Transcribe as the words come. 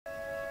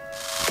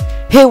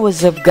Hey,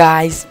 what's up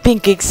guys,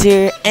 Pincakes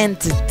here,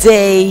 and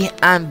today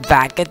I'm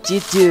back at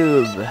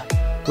YouTube.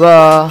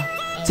 Well,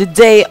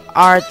 today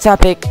our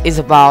topic is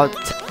about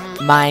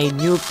my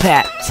new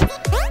pet.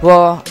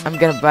 Well, I'm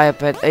gonna buy a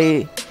pet.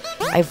 I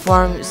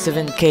farmed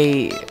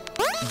 7k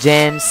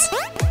gems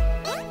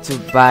to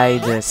buy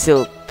the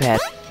silk pet.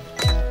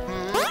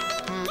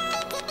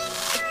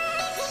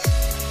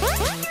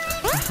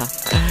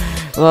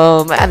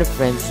 Well, my other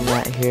friend's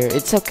not here.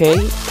 It's okay.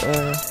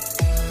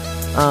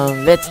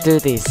 Let's do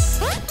this.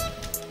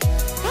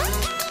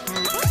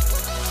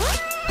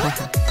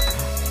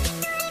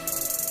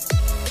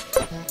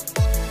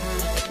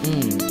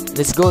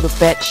 Let's go to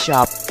pet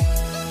shop.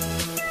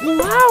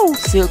 Wow,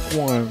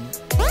 silkworm.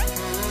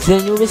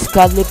 The newest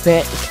cuddly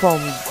pet from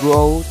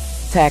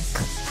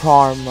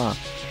Growtopia.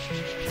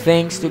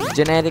 Thanks to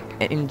genetic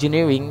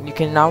engineering, you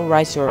can now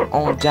raise your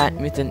own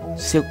giant mutant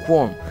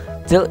silkworm.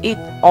 They'll eat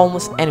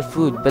almost any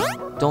food, but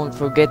don't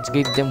forget to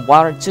give them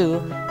water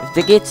too. If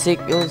they get sick,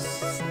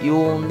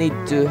 you'll need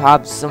to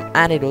have some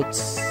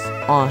antidotes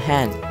on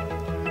hand.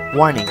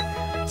 Warning: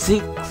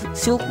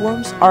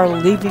 silkworms are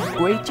living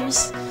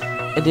creatures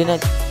and do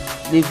not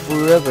live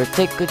forever.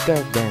 Take good care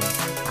of them.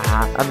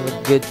 I'm a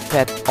good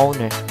pet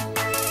owner.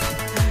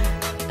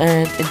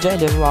 And enjoy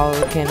them while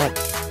you cannot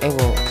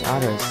able to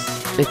others.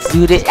 Let's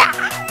do this.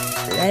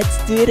 Let's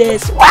do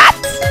this. What?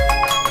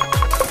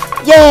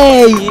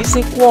 Yay!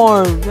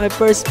 Silkworm, my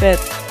first pet.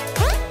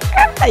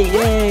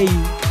 Yay!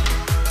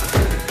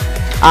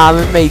 I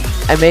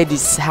made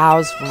this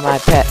house for my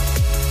pet.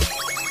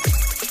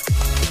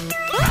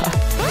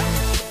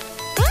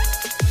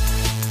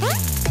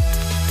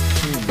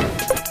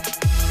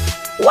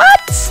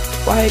 What?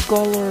 Why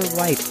color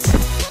white?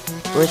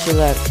 Where should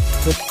I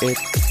put it?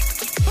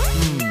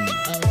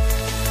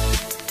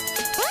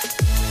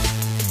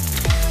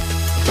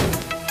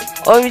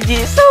 OMG,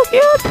 it's so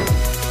cute!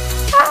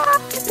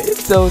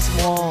 It's so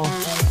small.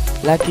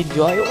 Lucky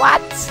Joy,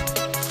 what?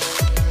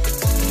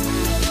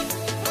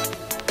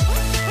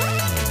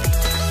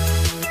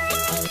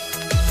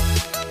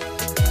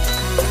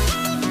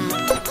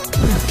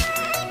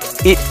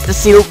 It's the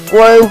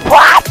silkworm,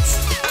 what?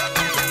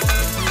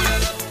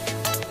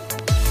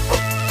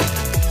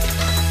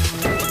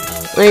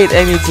 Wait,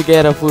 I need to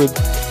get a food.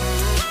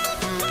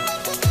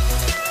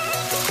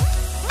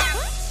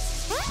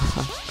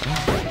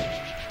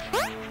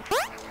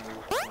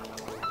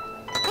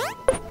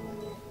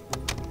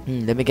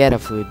 Let me get a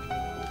food.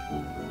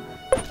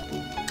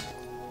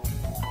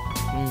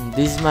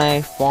 This is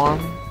my farm.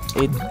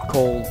 It's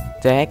called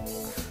Deck.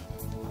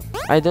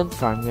 I don't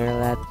farm here a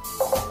lot.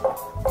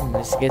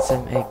 Let's get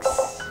some eggs.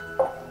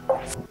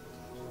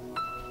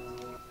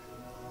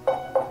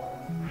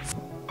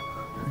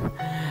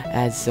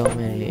 Add so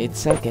many.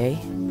 It's okay.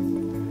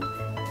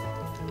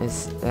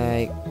 It's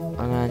like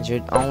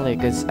 100 only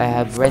because I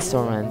have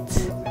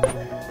restaurant.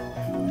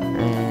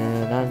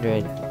 And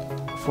 100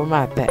 for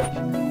my pet.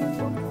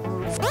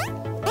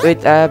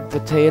 Wait, I have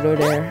potato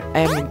there. I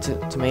am into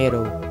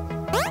tomato.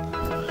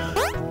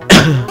 I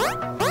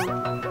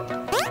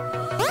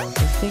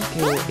think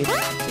you'll eat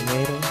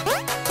tomato.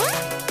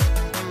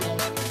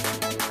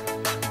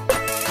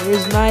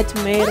 Where's my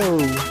tomato?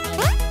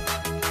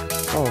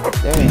 Oh,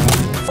 there we are.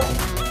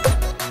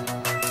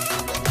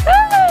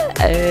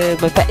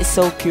 My pet is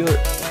so cute.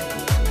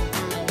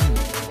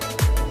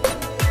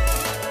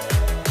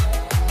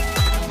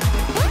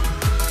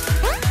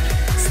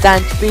 It's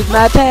time to feed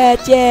my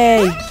pet,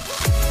 yay!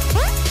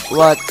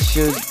 What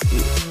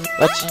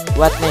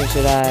name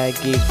should I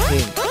give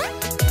him?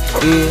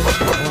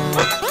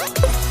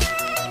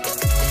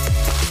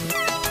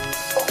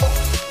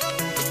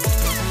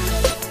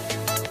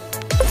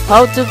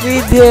 How to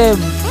feed him?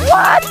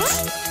 What?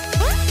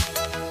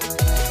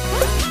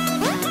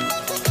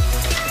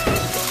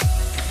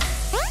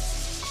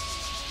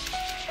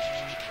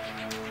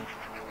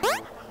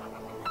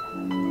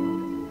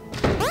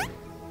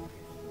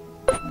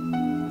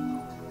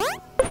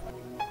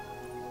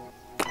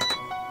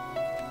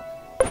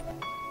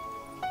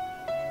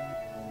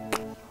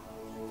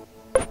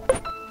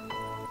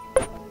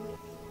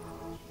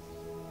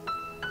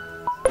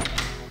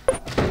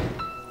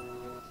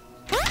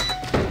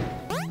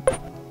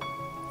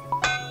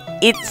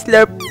 It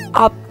slurped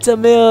up the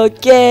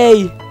milk,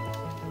 yay!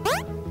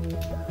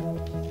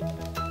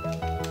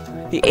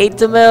 He ate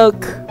the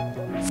milk.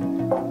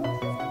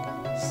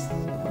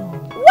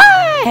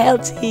 Wow,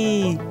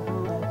 healthy!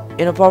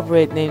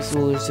 Inappropriate names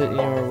will result in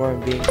your worm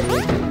being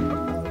created.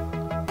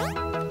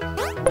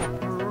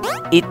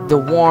 Eat the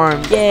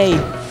worm, yay!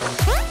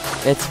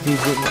 Let's feed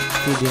him.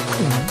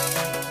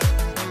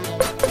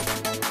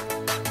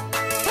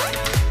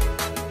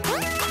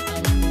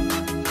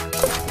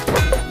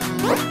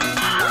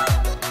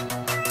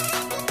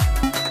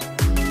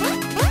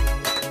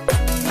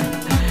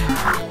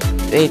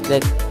 Wait,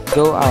 let's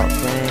go out,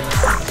 friends.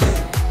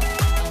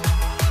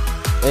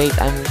 Wait,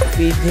 I'm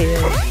feeding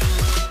him.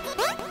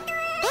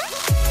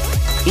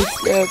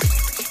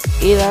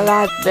 Eat a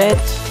lot,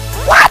 bitch.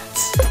 What?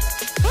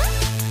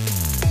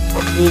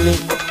 Really?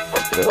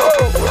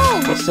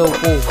 Oh, it's so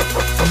cool.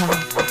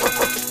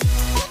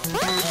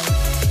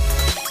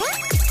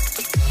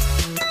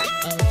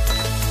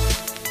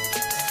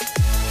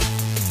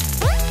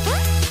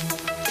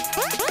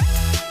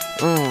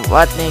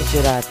 What name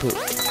should I put?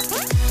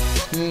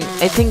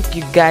 I think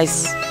you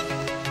guys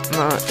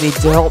need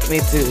to help me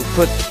to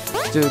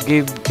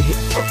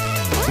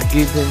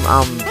give him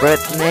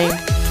birth name.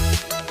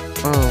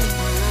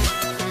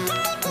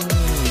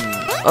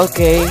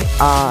 Okay.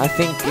 I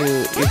think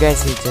you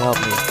guys need to help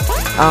me.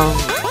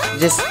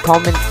 Just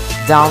comment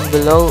down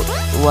below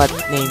what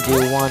name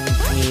do you want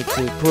me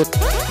to put.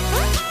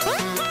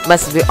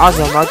 Must be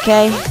awesome.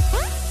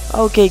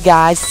 Okay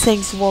guys,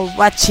 thanks for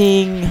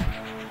watching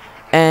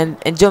and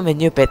enjoy my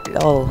new pet.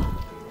 Lol.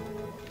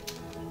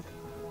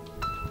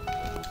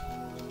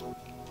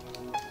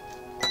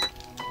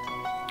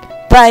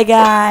 Bye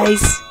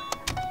guys.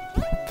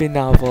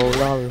 Pinapple.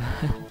 Lol.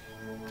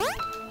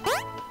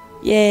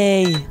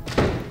 Yay.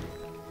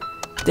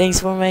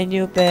 Thanks for my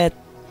new pet.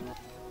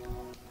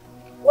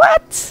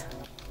 What?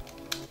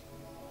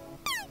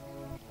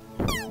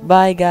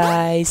 Bye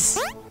guys.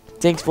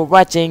 Thanks for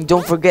watching.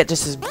 Don't forget to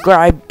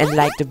subscribe and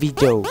like the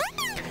video.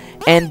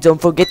 And don't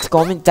forget to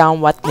comment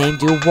down what name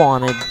do you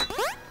wanted.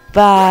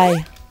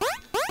 Bye.